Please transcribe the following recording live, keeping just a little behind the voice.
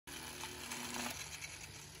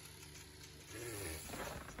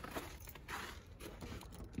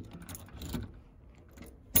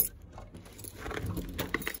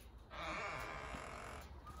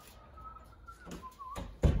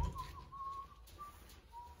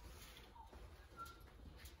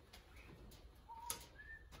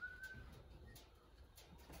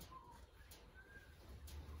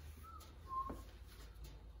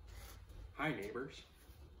Hi, neighbors.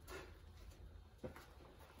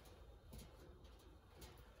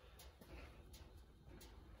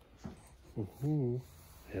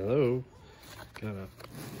 Hello. Got a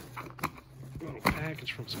little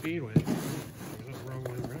package from Speedway. Is that the wrong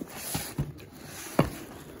way around?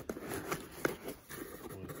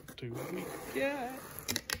 1, 2, we got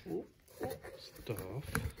stuff.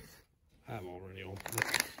 I've already opened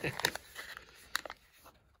it.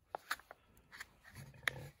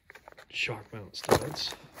 Shock mount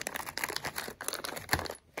studs.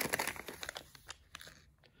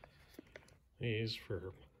 These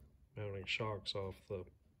for mounting shocks off the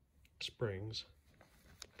springs,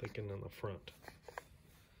 thicken in the front.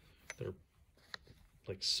 They're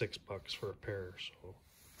like $6 for a pair, so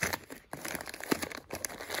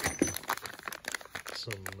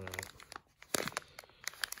some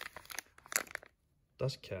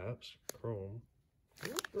dust caps, chrome. I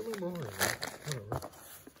don't remember ordering that. Whatever.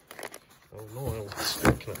 I don't know. I don't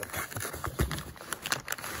stick that.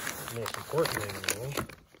 The most important thing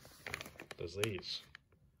though is these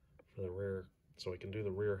for the rear, so I can do the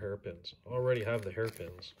rear hairpins. I already have the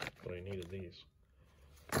hairpins, but I needed these.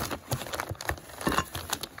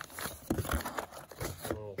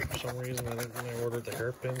 Oh, for some reason, I think when I ordered the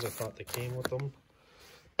hairpins, I thought they came with them.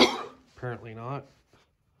 Apparently not.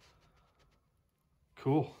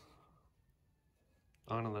 Cool.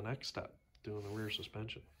 On to the next step, doing the rear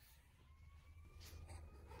suspension.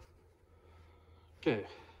 Okay,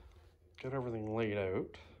 got everything laid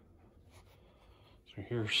out. So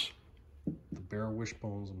here's the bare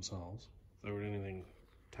wishbones themselves, without anything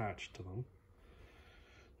attached to them.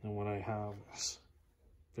 And what I have is,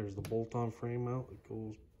 there's the bolt-on frame mount that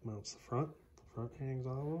goes, mounts the front hangs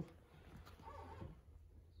off of.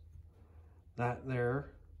 That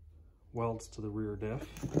there welds to the rear diff.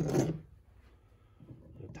 It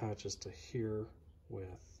attaches to here with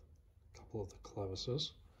a couple of the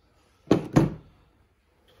clevises.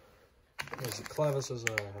 There's the clevises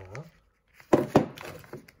that I have.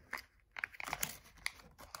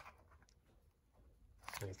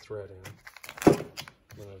 I thread in.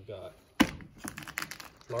 Then I've got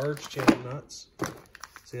large jam nuts.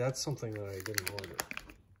 See, that's something that I didn't order.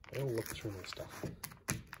 I gotta look through my stuff.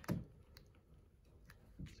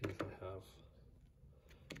 See if I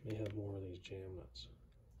may have more of these jam nuts.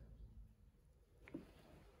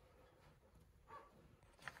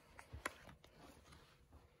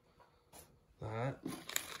 That.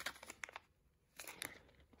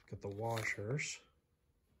 Got the washers,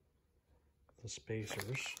 the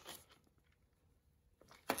spacers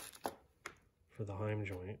for the Heim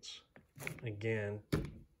joints. Again,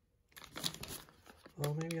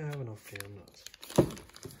 well, maybe I have enough jam nuts.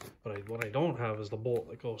 But what I don't have is the bolt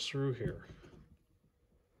that goes through here.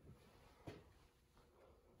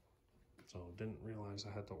 So didn't realize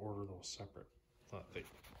I had to order those separate. Thought they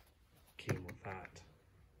came with that.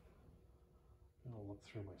 I'll look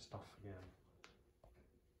through my stuff again.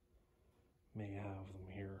 May have them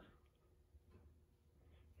here.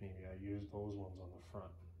 Maybe I used those ones on the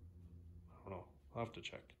front. I don't know. I'll have to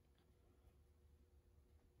check.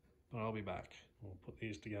 But I'll be back. We'll put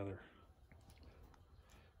these together.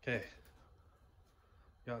 Okay.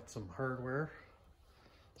 Got some hardware.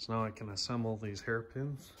 So now I can assemble these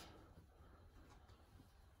hairpins.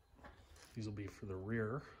 These will be for the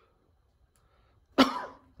rear.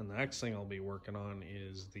 And the next thing I'll be working on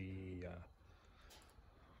is the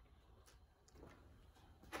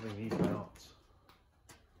these mounts.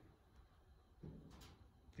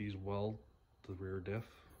 These weld to the rear diff,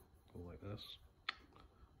 go like this.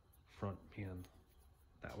 Front being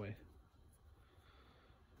that way.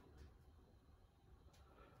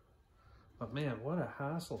 But man, what a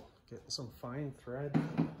hassle getting some fine thread.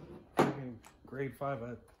 Freaking grade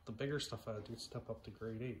 5, the bigger stuff I had to step up to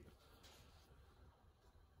grade 8.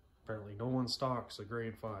 Apparently no one stocks a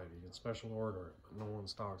grade 5. You can special order it, but no one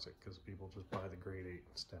stocks it because people just buy the grade 8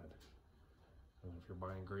 instead. And if you're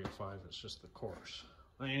buying grade 5, it's just the course.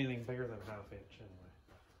 Not anything bigger than a 1/2 inch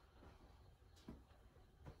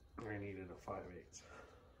anyway. I needed a 5/8.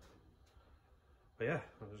 But yeah,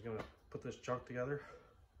 I'm just gonna put this junk together.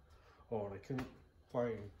 Oh, and I couldn't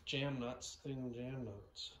find jam nuts, thin jam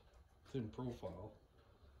nuts, thin profile.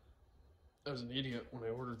 I was an idiot when I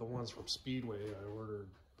ordered the ones from Speedway. I ordered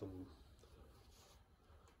them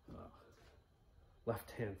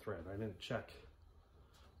left-hand thread. I didn't check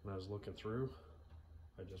when I was looking through.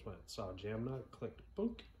 I just went, saw jam nut, clicked,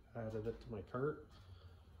 boop, added it to my cart.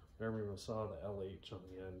 Never even saw the LH on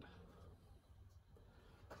the end.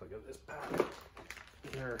 Look at this pattern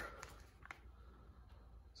here.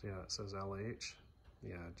 So yeah, it says LH.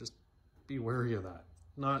 Yeah, just be wary of that.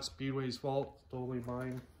 Not Speedway's fault, totally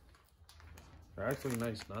mine. They're actually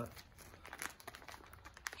nice nuts.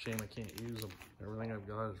 Shame I can't use them. Everything I've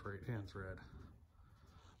got is right hand thread.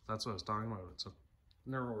 That's what I was talking about. It's a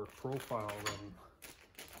narrower profile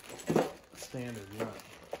than a standard nut.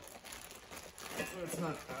 So it's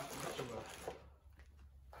not that much of a...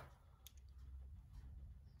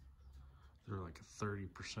 They're like a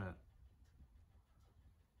 30%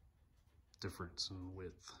 difference in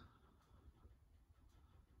width.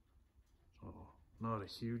 So not a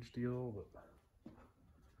huge deal, but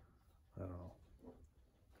I don't know.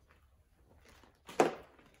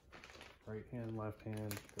 Right hand, left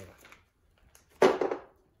hand.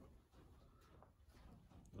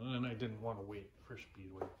 And I didn't want to wait for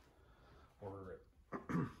Speedway. Order it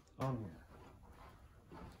on here.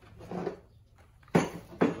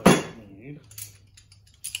 What I need.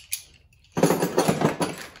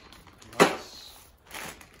 Nice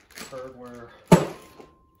hardware.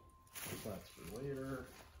 That's for later.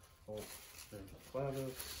 Oh, there's the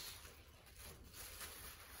clevis.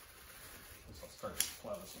 I'll start with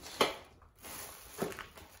clevises.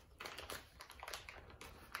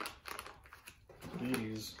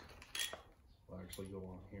 These will actually go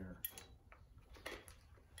on here.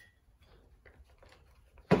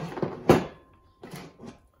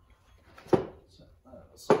 Set that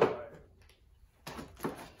aside.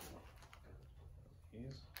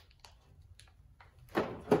 These.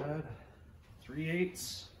 Thread,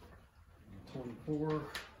 3/8, 24,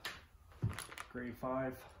 grade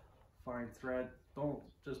 5, fine thread. Don't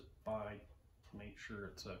just buy, make sure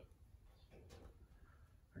it's a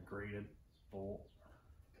graded bolt.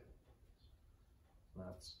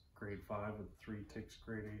 That's grade 5 with 3 ticks.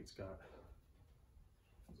 Grade 8's got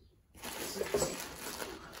 6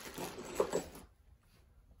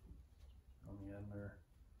 on the end there.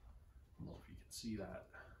 I don't know if you can see that.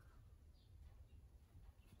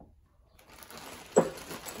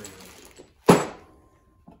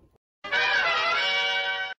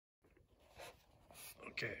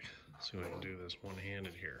 Okay, see if I can do this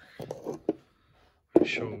one-handed here. I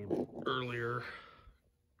showed earlier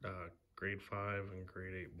grade 5 and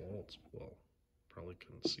grade 8 bolts. Well, probably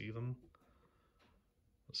couldn't see them.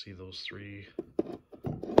 See those 3,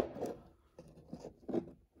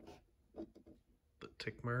 the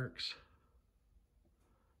tick marks?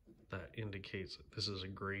 That indicates that this is a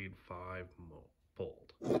grade 5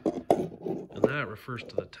 bolt. And that refers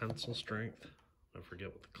to the tensile strength. I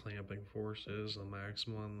forget what the clamping force is, the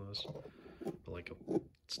maximum on this. But like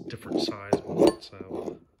it's different size bolts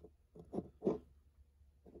have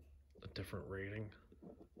a different rating.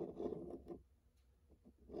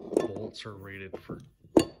 Bolts are rated for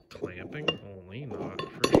clamping only, not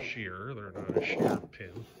for shear. They're not a shear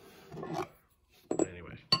pin. But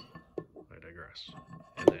anyway, I digress.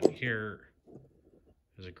 And then here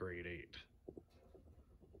is a grade 8.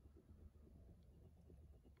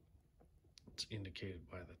 It's indicated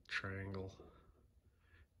by the triangle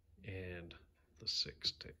and the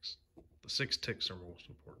 6 ticks. The 6 ticks are most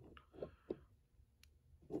important.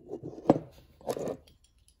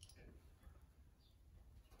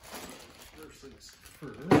 First things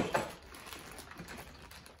first.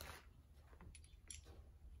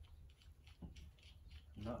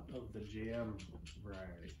 Nut of the JM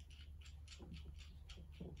variety.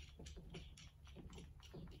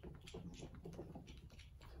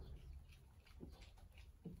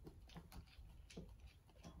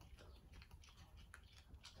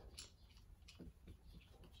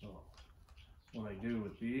 So what I do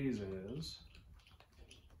with these is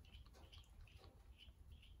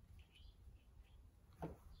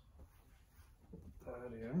put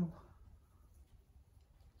that in.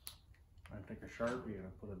 I take a Sharpie and I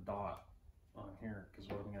put a dot on here because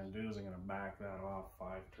what I'm going to do is I'm going to back that off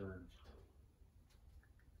 5 turns.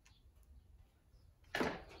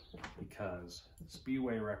 Because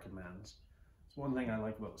Speedway recommends, it's one thing I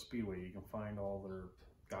like about Speedway, you can find all their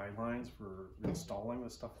guidelines for installing the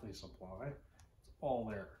stuff they supply. It's all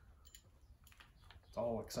there. It's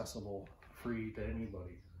all accessible, free to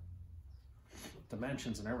anybody.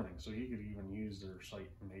 Dimensions and everything, so you could even use their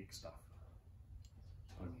site to make stuff.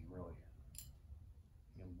 I mean, really,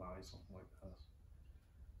 you can buy something like this.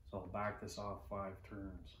 So I'll back this off 5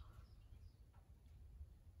 turns.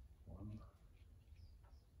 1,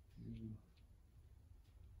 2,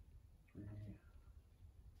 3,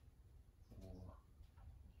 4,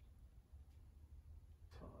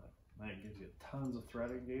 5. That gives you tons of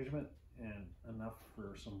thread engagement and enough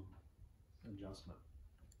for some adjustment.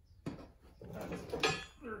 That's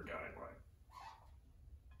their guideline.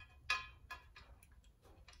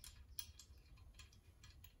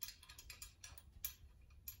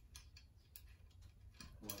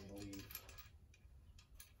 I'm going to leave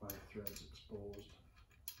 5 threads exposed.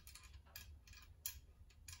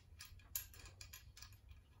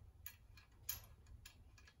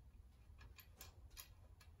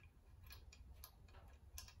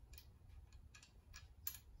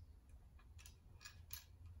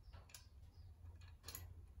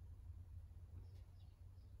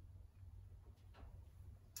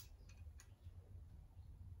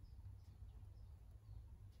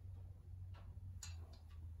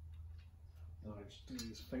 just do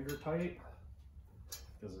these finger tight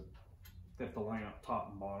because they have to line up top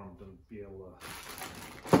and bottom to be able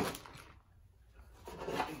to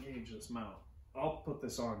engage this mount. I'll put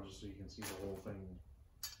this on just so you can see the whole thing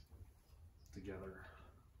together.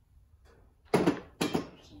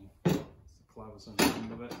 See, it's the clevis in the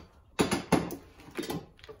end of it.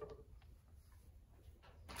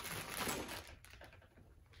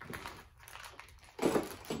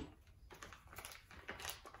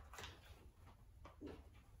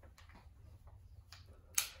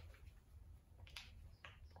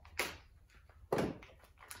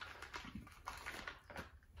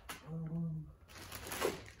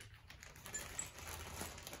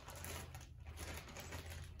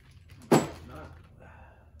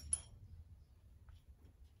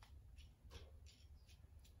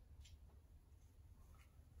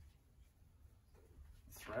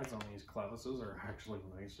 Threads on these clevises are actually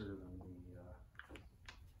nicer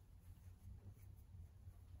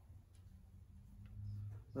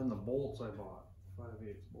than the bolts I bought.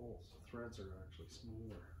 5/8 bolts. The threads are actually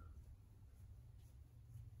smoother.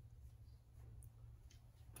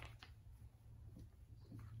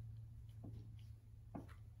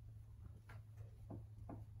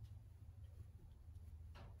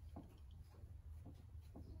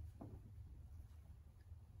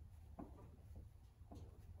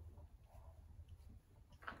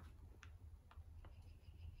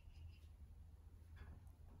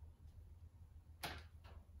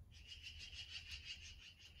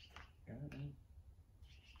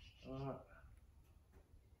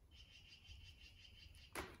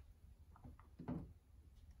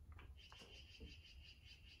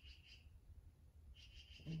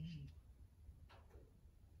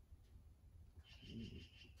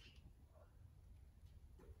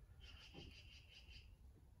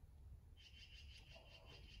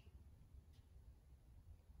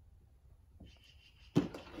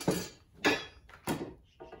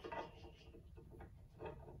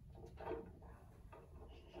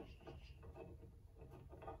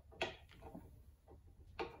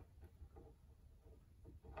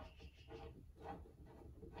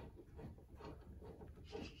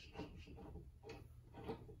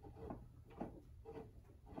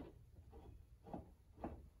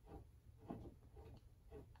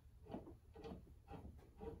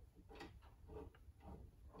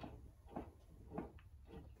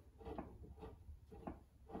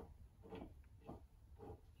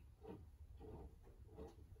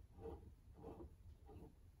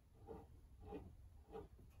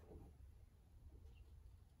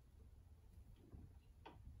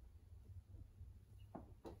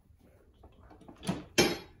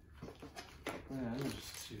 Yeah,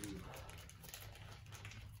 just to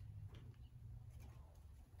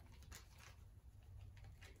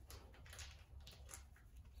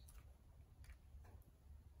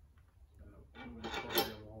inventory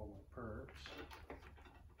of all my parts.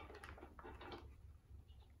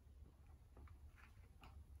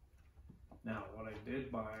 Now, what I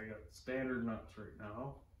did buy, I got standard nuts right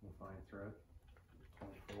now, the fine thread,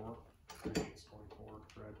 24, 24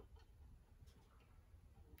 thread.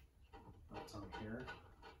 That's on here.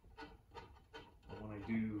 But when I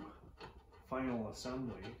do final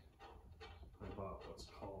assembly, I bought what's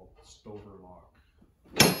called stover lock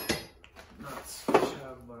nuts, which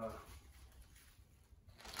have I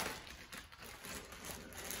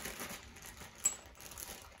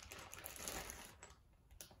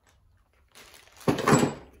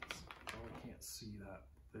can't see that.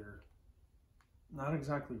 They're not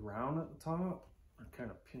exactly round at the top. They're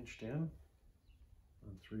kind of pinched in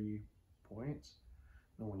on 3 points.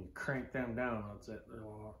 And when you crank them down, that's it, they're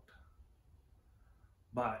locked.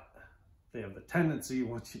 But they have the tendency,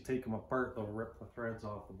 once you take them apart, they'll rip the threads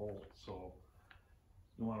off the bolt. So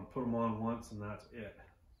you want to put them on once and that's it.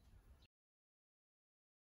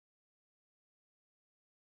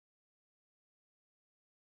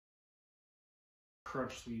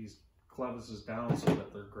 Crunch these clevises down so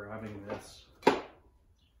that they're grabbing this.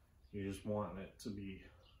 You just want it to be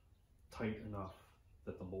tight enough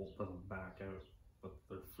that the bolt doesn't back out, but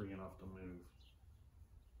they're free enough to move.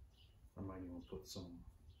 I might even put some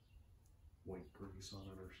white grease on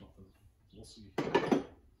it or something. We'll see.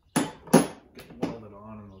 Get welded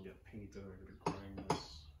on and they'll get painted. I'm going to grind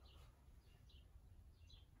this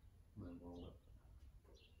and then weld it.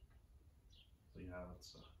 But yeah,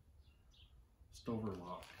 it's a stover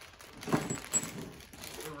lock.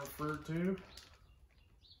 They're referred to.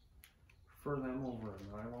 Prefer them over a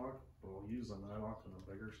nylock. We'll use a nylock and the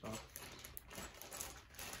bigger stuff.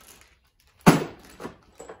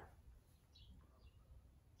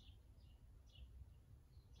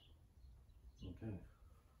 Okay.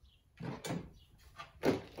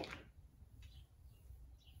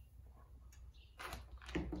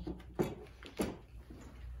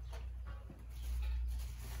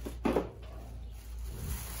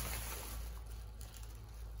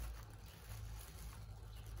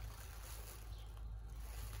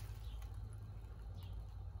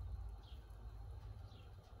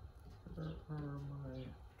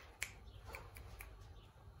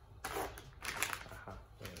 Aha,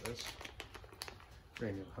 there it is.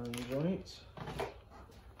 Brand new hung joints.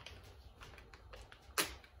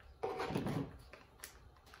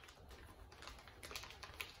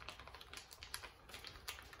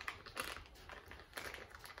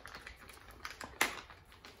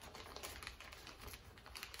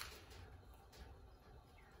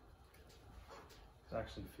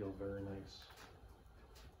 Actually feel very nice.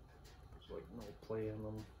 There's like no play in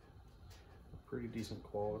them. Pretty decent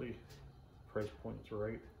quality. Price point's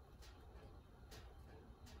right.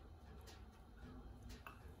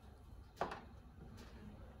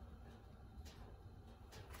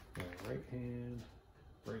 Yeah, right hand.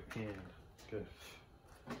 Good.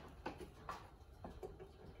 Making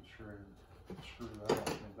sure I didn't screw that up,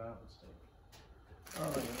 make that mistake. Oh,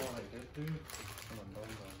 you know what I did do? Come on, done.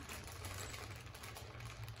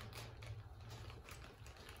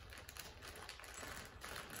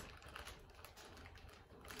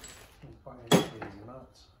 Buying these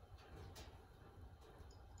nuts.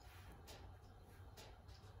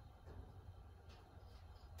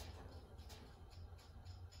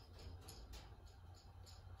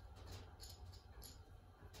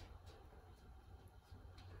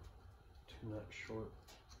 Two nuts short.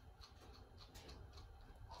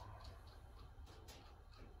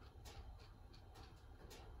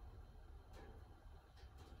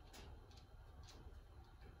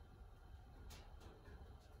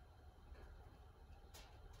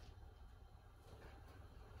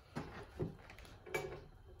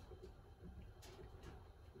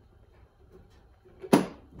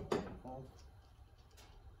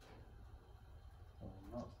 I'll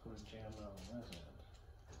not put a jam out on this end.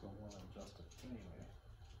 Don't want to adjust it anyway.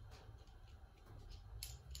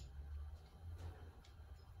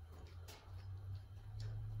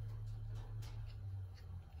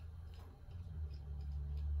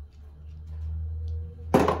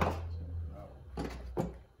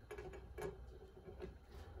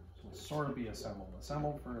 So it'll sort of be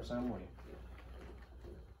assembled for assembly.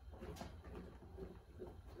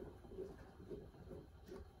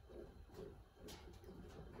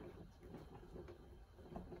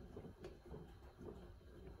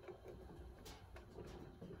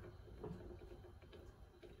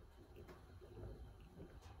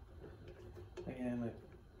 Again,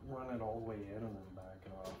 run it all the way in and then back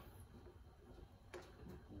it off. Do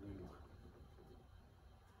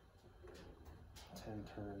 10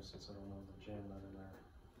 turns since I don't have the jam nut in there.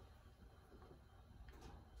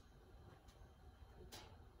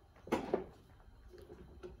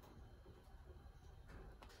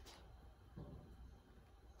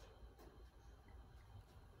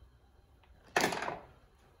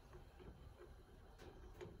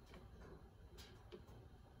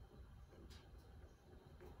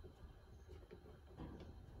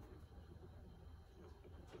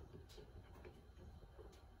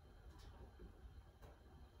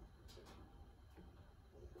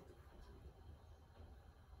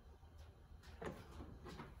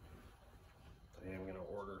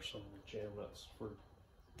 Some jam nuts for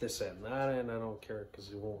this end. That end I don't care because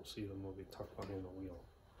you won't see them, will be tucked behind the wheel.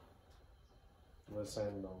 This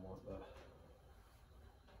end I want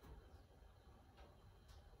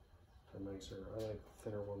the nicer. I like the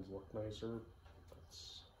thinner ones look nicer.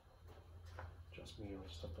 That's just me. I'll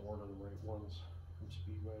just have to order the right ones from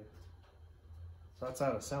Speedway. So that's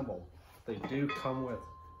that assembled. They do come with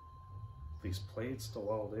these plates to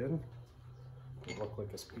weld in. They look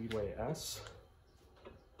like a Speedway S.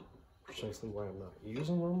 Precisely why I'm not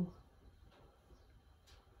using them.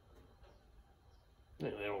 They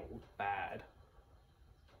don't look bad.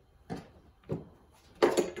 Not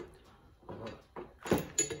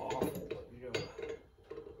awful, but you gotta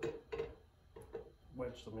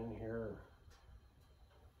wedge them in here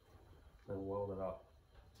and weld it up.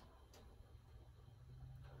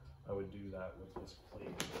 I would do that with this plate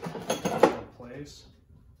in place.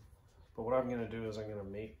 But what I'm gonna do is I'm gonna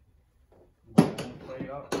make my own plate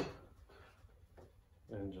up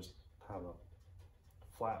and just have a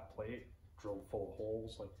flat plate drilled full of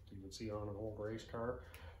holes like you would see on an old race car,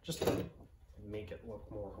 just to make it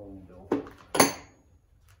look more home built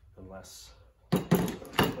and less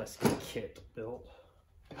kit built.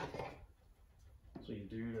 So you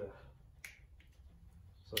do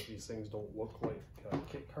so that these things don't look like a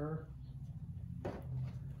kit car.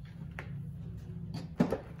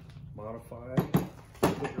 Modify,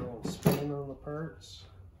 put your own spin on the parts,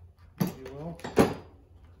 if you will.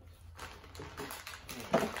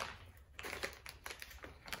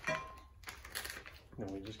 And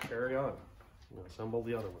we just carry on and assemble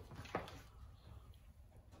the other one.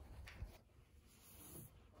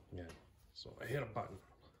 Yeah, So I hit a button,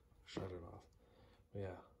 shut it off. But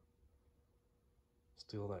yeah,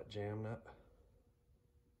 steal that jam nut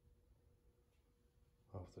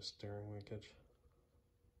off the steering linkage,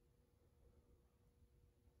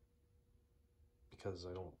 because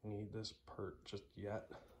I don't need this part just yet.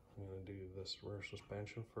 I'm gonna do this rear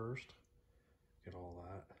suspension first, get all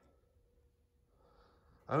that.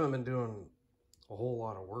 I haven't been doing a whole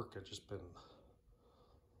lot of work. I've just been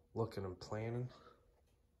looking and planning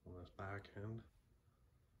on this back end,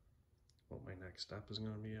 what my next step is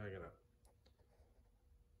gonna be. I gotta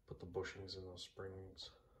put the bushings in those springs,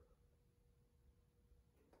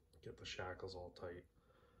 get the shackles all tight,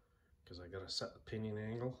 because I gotta set the pinion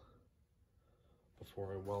angle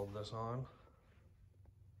before I weld this on.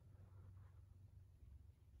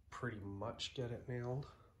 Pretty much get it nailed.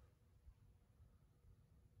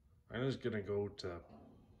 I'm just gonna go to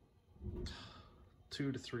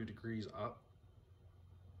 2 to 3 degrees up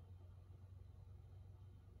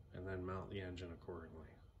and then mount the engine accordingly.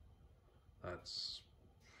 That's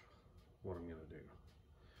what I'm gonna do.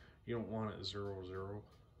 You don't want it 0, 0.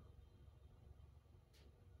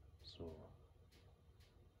 So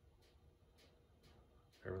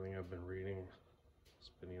everything I've been reading, it's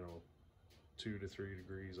been, 2 to 3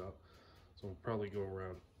 degrees up. So I'll probably go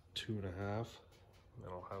around 2.5, and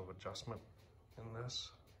then I'll have adjustment in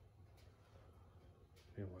this.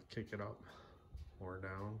 Be able to kick it up or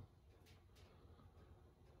down.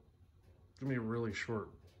 It's gonna be a really short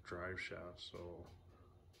drive shaft, so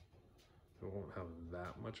it won't have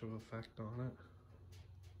that much of an effect on it.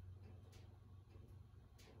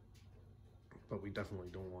 But we definitely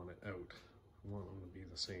don't want it out. We want them to be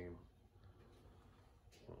the same.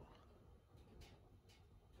 So.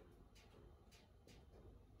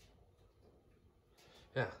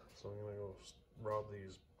 Yeah, so I'm gonna go rob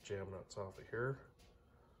these jam nuts off of here,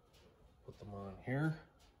 put them on here,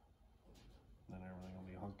 then everything will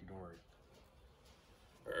be hunky-dory.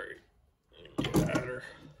 Alright, get at her.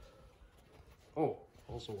 Oh,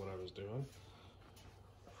 also what I was doing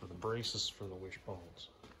for the braces for the wishbones.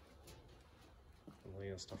 I'm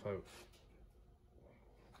laying stuff out.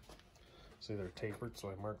 See, they're tapered, so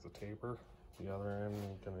I marked the taper. The other end,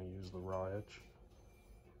 I'm gonna use the raw edge.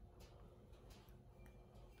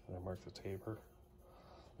 And I marked the taper.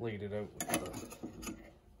 Laid it out with the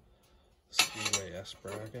Speedway S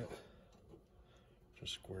bracket.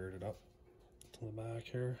 Just squared it up to the back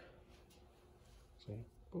here. See,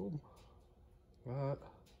 boom, that.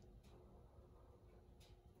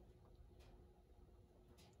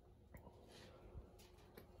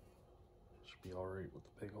 Should be all right with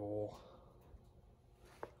the big hole.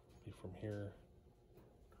 Be from here,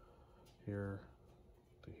 here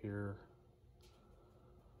to here.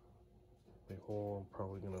 Big hole. I'm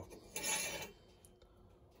probably gonna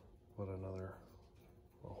put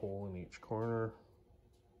a hole in each corner,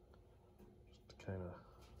 just to kind of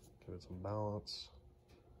give it some balance.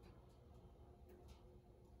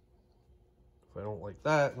 If I don't like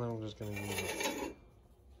that, then I'm just gonna use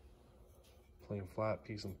a plain flat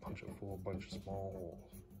piece and punch it full of a bunch of small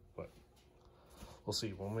holes. But we'll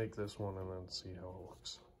see. We'll make this one and then see how it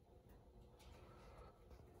looks.